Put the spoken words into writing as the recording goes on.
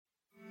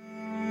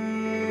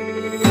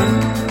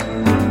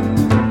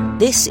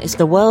This is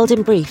The World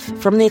in Brief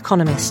from The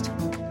Economist.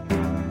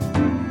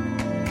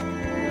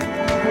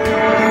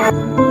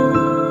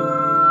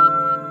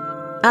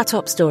 Our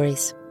top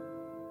stories.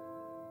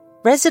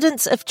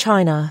 Residents of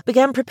China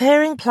began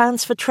preparing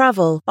plans for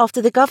travel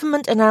after the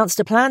government announced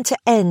a plan to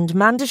end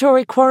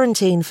mandatory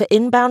quarantine for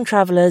inbound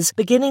travellers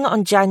beginning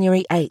on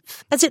January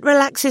 8th, as it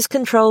relaxes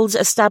controls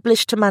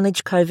established to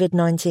manage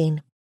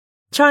COVID-19.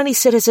 Chinese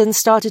citizens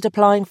started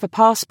applying for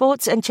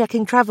passports and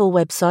checking travel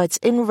websites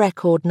in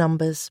record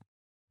numbers.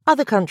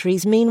 Other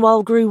countries,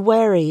 meanwhile, grew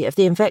wary of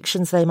the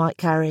infections they might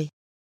carry.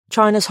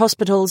 China's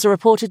hospitals are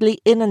reportedly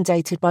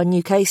inundated by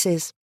new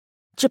cases.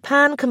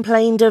 Japan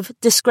complained of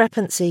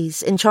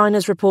discrepancies in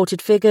China's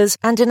reported figures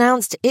and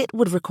announced it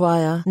would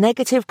require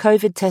negative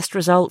COVID test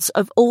results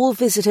of all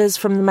visitors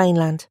from the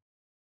mainland.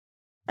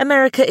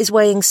 America is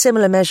weighing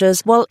similar measures,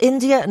 while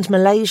India and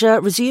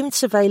Malaysia resumed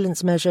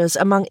surveillance measures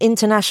among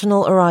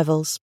international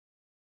arrivals.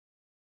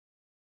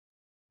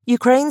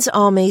 Ukraine's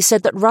army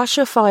said that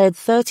Russia fired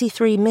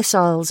 33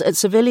 missiles at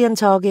civilian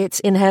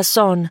targets in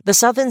Kherson, the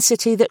southern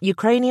city that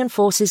Ukrainian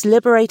forces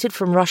liberated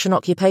from Russian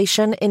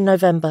occupation in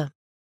November.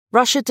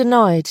 Russia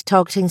denied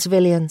targeting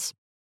civilians.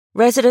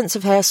 Residents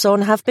of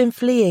Kherson have been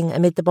fleeing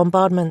amid the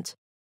bombardment.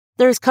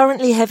 There is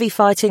currently heavy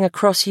fighting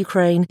across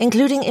Ukraine,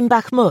 including in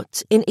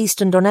Bakhmut in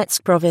eastern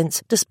Donetsk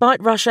province,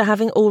 despite Russia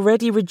having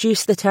already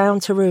reduced the town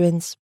to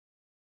ruins.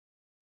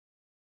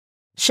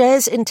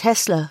 Shares in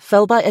Tesla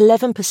fell by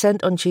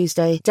 11% on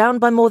Tuesday, down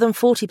by more than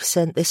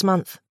 40% this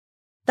month.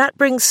 That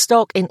brings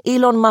stock in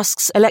Elon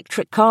Musk's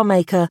electric car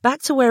maker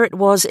back to where it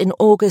was in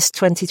August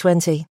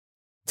 2020.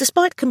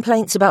 Despite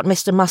complaints about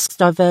Mr. Musk's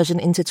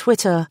diversion into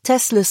Twitter,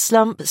 Tesla's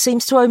slump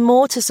seems to owe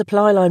more to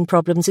supply line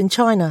problems in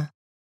China.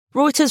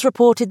 Reuters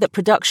reported that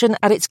production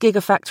at its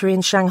gigafactory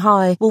in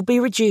Shanghai will be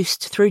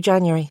reduced through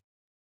January.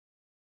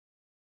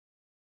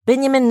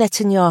 Benjamin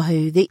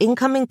Netanyahu, the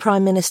incoming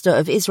Prime Minister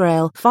of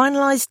Israel,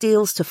 finalized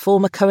deals to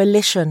form a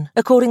coalition,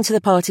 according to the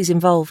parties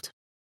involved.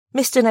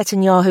 Mr.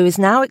 Netanyahu is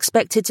now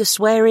expected to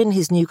swear in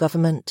his new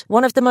government,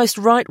 one of the most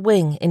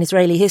right-wing in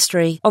Israeli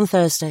history, on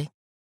Thursday.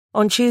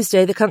 On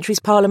Tuesday, the country's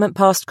parliament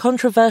passed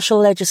controversial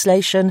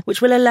legislation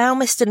which will allow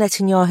Mr.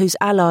 Netanyahu's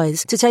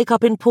allies to take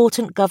up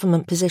important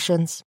government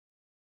positions.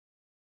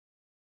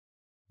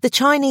 The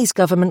Chinese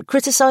government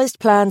criticized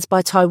plans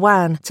by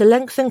Taiwan to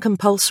lengthen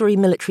compulsory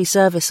military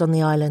service on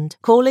the island,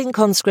 calling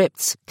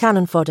conscripts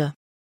cannon fodder.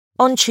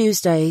 On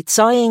Tuesday,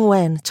 Tsai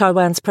Ing-wen,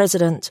 Taiwan's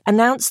president,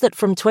 announced that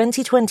from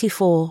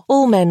 2024,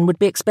 all men would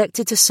be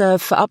expected to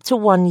serve for up to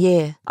 1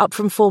 year, up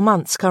from 4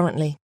 months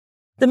currently.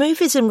 The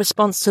move is in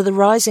response to the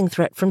rising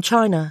threat from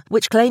China,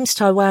 which claims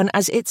Taiwan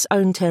as its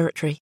own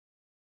territory.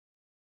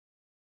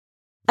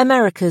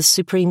 America's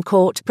Supreme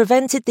Court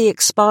prevented the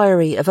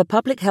expiry of a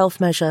public health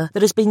measure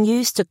that has been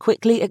used to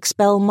quickly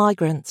expel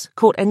migrants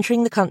caught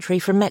entering the country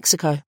from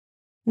Mexico.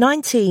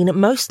 19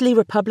 mostly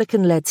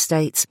Republican-led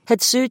states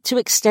had sued to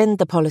extend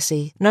the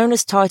policy, known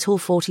as Title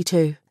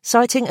 42,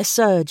 citing a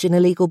surge in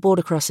illegal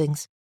border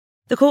crossings.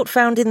 The court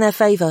found in their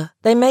favor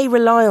they may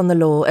rely on the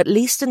law at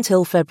least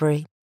until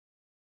February.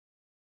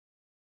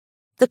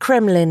 The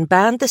Kremlin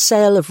banned the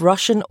sale of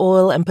Russian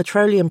oil and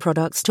petroleum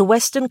products to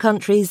Western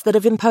countries that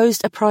have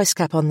imposed a price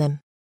cap on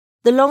them.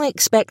 The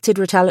long-expected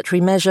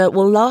retaliatory measure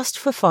will last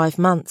for 5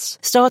 months,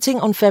 starting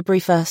on February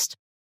 1st.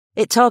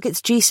 It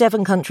targets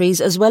G7 countries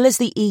as well as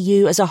the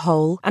EU as a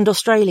whole and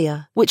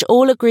Australia, which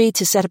all agreed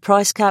to set a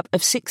price cap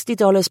of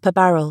 $60 per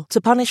barrel to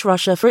punish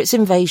Russia for its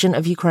invasion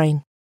of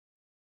Ukraine.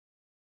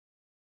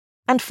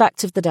 And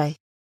fact of the day: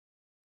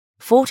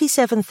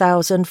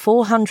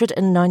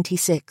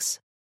 47,496.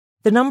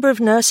 The number of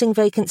nursing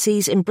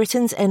vacancies in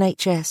Britain's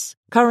NHS,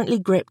 currently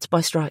gripped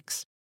by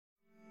strikes.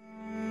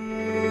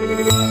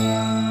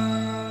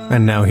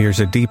 And now here's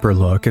a deeper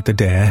look at the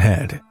day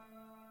ahead.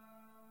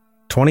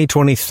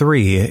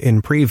 2023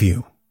 in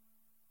preview.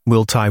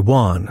 Will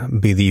Taiwan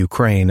be the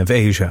Ukraine of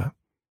Asia?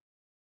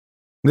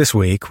 This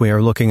week, we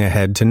are looking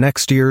ahead to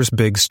next year's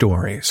big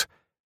stories.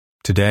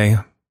 Today,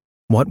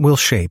 what will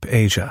shape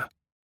Asia?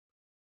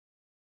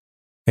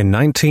 In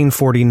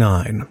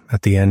 1949,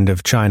 at the end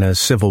of China's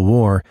Civil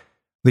War,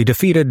 the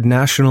defeated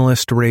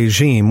nationalist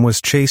regime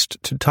was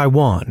chased to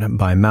Taiwan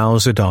by Mao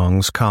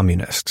Zedong's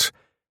communists.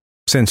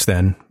 Since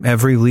then,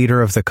 every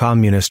leader of the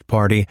Communist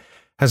Party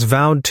has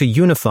vowed to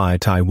unify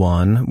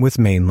Taiwan with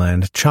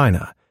mainland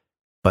China,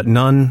 but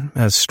none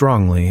as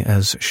strongly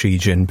as Xi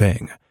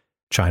Jinping,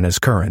 China's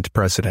current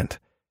president.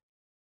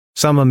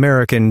 Some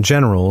American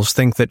generals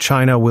think that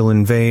China will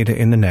invade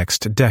in the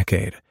next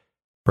decade,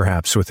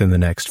 perhaps within the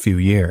next few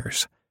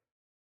years.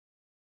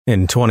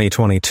 In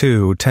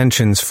 2022,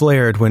 tensions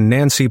flared when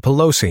Nancy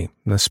Pelosi,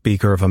 the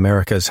Speaker of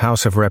America's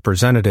House of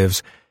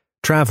Representatives,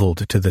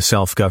 traveled to the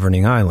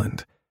self-governing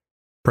island.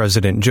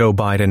 President Joe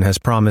Biden has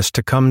promised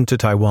to come to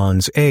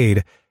Taiwan's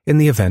aid in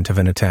the event of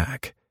an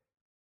attack.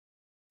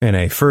 In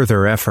a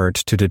further effort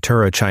to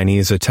deter a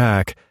Chinese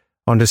attack,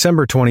 on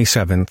December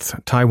 27th,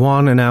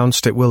 Taiwan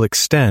announced it will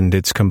extend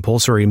its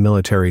compulsory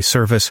military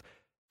service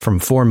from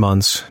 4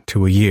 months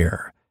to a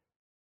year.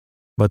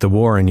 But the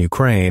war in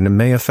Ukraine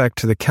may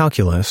affect the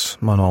calculus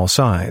on all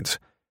sides.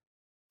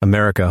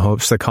 America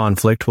hopes the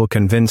conflict will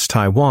convince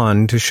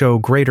Taiwan to show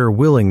greater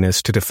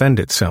willingness to defend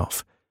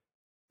itself.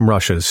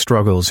 Russia's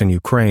struggles in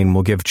Ukraine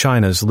will give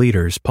China's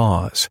leaders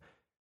pause.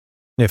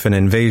 If an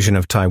invasion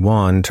of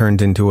Taiwan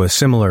turned into a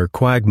similar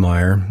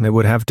quagmire, it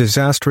would have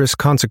disastrous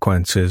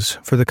consequences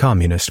for the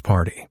Communist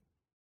Party.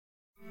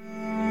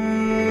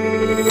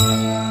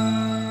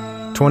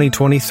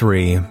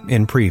 2023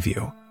 in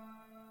preview.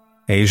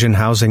 Asian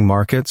housing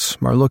markets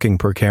are looking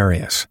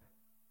precarious.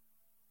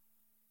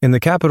 In the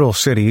capital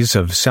cities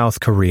of South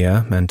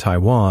Korea and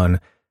Taiwan,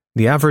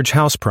 the average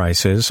house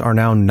prices are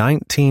now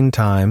 19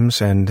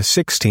 times and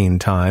 16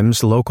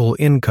 times local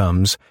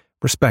incomes,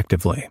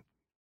 respectively.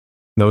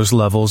 Those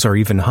levels are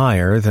even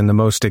higher than the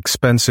most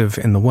expensive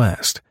in the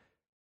West.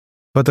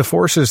 But the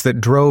forces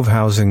that drove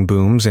housing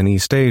booms in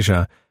East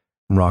Asia,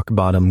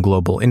 rock-bottom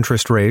global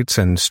interest rates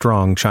and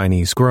strong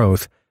Chinese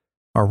growth,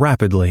 are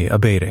rapidly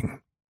abating.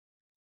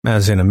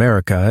 As in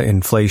America,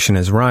 inflation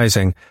is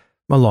rising,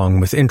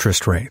 along with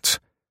interest rates.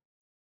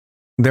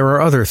 There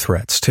are other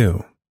threats,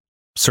 too.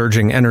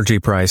 Surging energy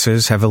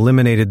prices have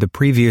eliminated the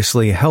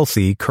previously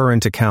healthy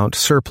current account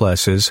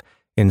surpluses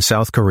in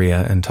South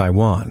Korea and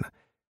Taiwan.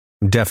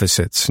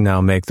 Deficits now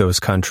make those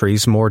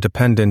countries more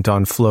dependent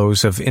on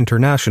flows of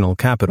international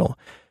capital,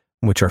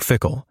 which are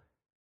fickle.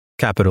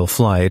 Capital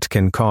flight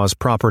can cause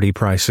property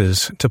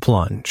prices to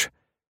plunge.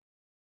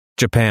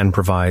 Japan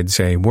provides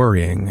a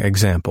worrying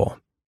example.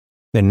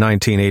 In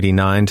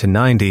 1989 to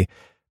 90,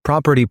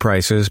 property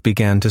prices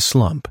began to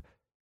slump.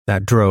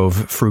 That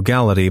drove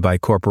frugality by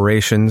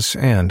corporations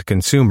and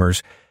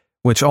consumers,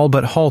 which all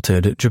but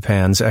halted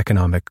Japan's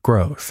economic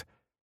growth.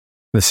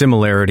 The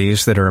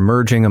similarities that are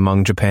emerging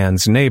among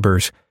Japan's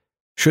neighbors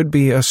should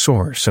be a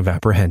source of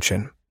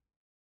apprehension.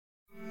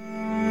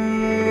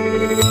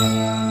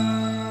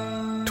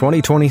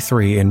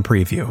 2023 in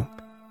preview.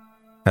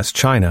 As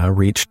China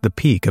reached the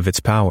peak of its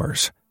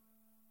powers.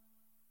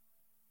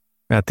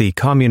 At the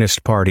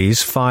Communist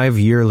Party's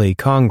 5-yearly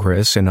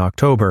Congress in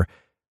October,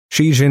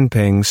 Xi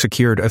Jinping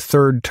secured a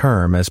third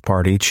term as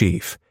party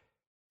chief.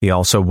 He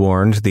also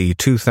warned the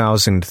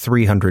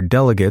 2,300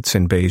 delegates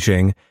in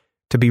Beijing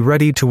to be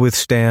ready to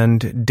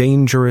withstand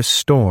dangerous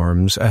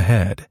storms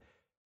ahead.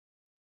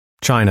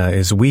 China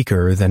is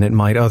weaker than it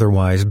might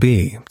otherwise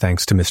be,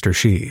 thanks to Mr.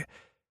 Xi.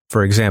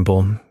 For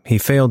example, he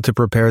failed to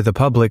prepare the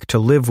public to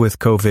live with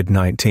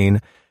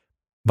COVID-19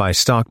 by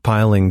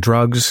stockpiling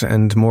drugs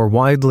and more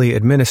widely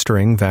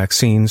administering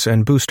vaccines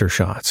and booster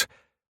shots.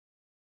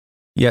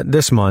 Yet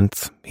this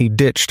month, he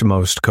ditched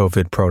most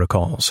COVID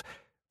protocols,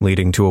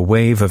 leading to a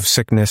wave of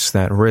sickness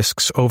that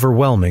risks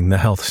overwhelming the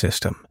health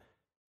system.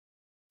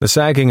 The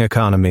sagging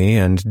economy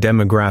and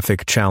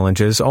demographic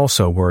challenges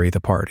also worry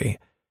the party.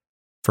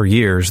 For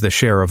years, the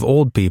share of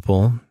old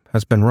people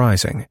has been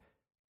rising,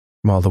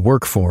 while the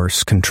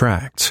workforce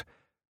contracts.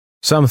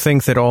 Some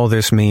think that all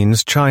this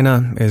means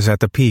China is at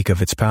the peak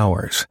of its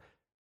powers.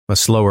 A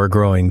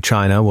slower-growing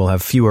China will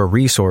have fewer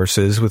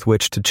resources with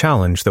which to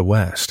challenge the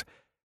West.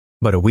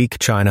 But a weak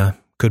China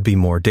could be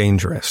more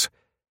dangerous.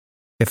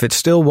 If it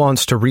still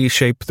wants to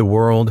reshape the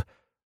world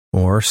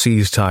or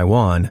seize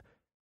Taiwan,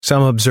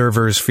 some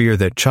observers fear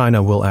that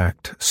China will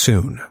act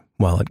soon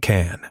while it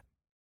can.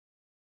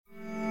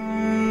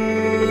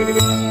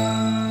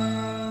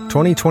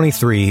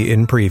 2023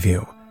 in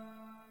preview.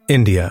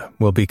 India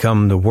will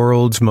become the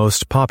world's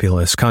most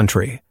populous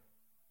country.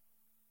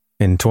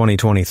 In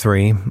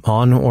 2023,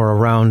 on or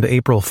around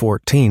April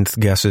 14th,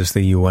 guesses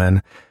the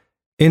UN,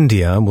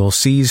 India will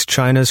seize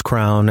China's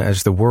crown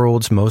as the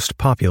world's most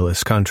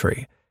populous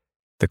country.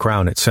 The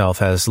crown itself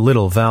has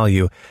little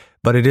value,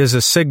 but it is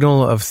a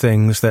signal of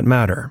things that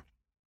matter.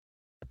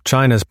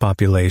 China's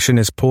population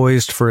is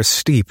poised for a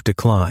steep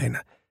decline.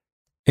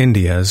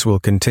 India's will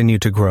continue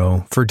to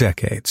grow for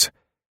decades.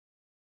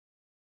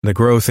 The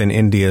growth in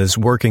India's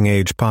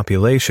working-age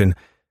population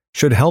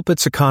should help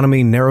its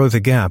economy narrow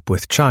the gap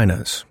with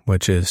China's,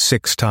 which is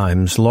 6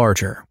 times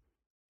larger.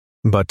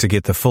 But to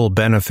get the full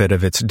benefit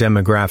of its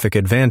demographic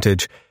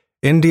advantage,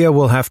 India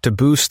will have to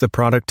boost the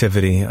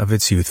productivity of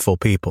its youthful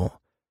people.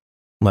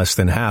 Less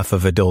than half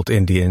of adult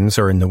Indians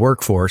are in the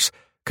workforce,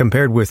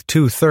 compared with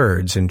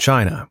 2/3 in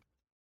China.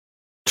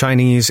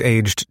 Chinese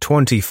aged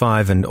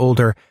 25 and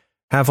older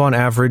have on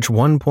average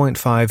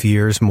 1.5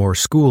 years more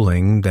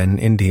schooling than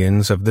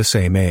Indians of the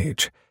same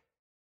age.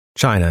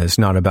 China is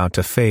not about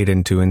to fade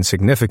into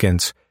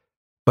insignificance,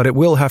 but it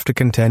will have to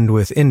contend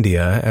with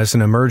India as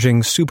an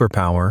emerging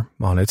superpower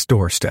on its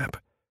doorstep.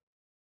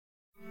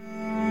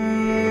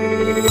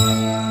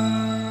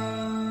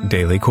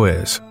 Daily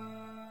Quiz.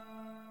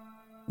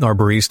 Our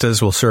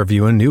baristas will serve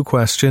you a new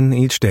question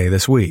each day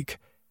this week.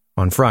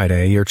 On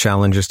Friday, your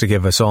challenge is to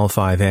give us all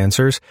 5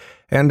 answers,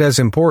 and as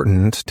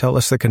important, tell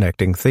us the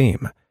connecting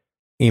theme.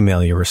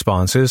 Email your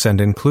responses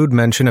and include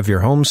mention of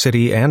your home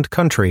city and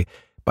country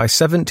by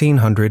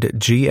 1700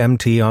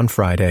 GMT on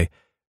Friday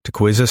to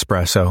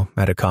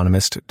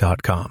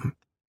quizespresso@economist.com.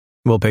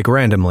 We'll pick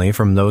randomly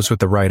from those with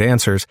the right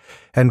answers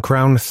and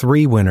crown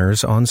 3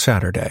 winners on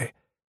Saturday.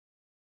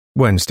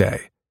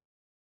 Wednesday.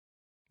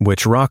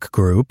 Which rock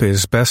group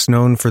is best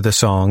known for the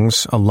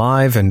songs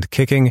Alive and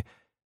Kicking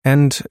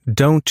and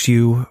Don't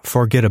You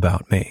Forget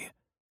About Me?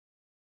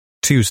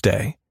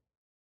 Tuesday.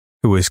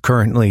 Who is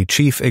currently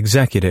chief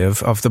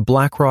executive of the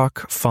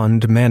BlackRock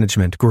Fund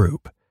Management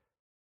Group?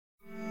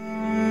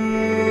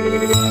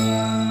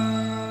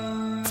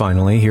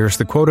 Finally, here's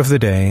the quote of the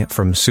day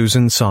from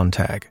Susan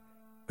Sontag,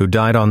 who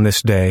died on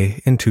this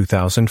day in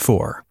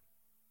 2004.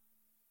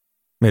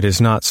 It is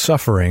not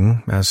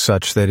suffering as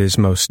such that is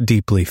most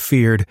deeply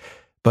feared,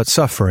 but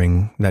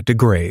suffering that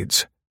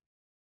degrades.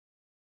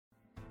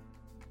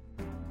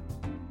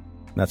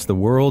 That's the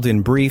world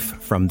in brief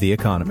from The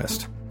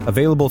Economist,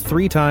 available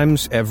 3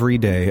 times every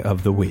day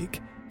of the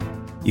week.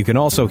 You can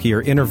also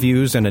hear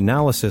interviews and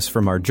analysis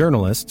from our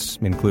journalists,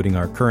 including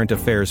our current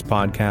affairs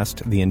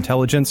podcast, The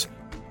Intelligence,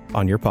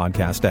 on your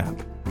podcast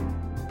app.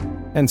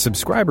 And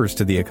subscribers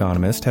to The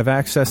Economist have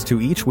access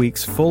to each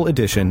week's full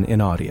edition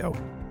in audio.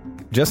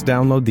 Just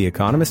download the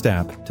Economist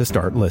app to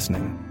start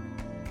listening.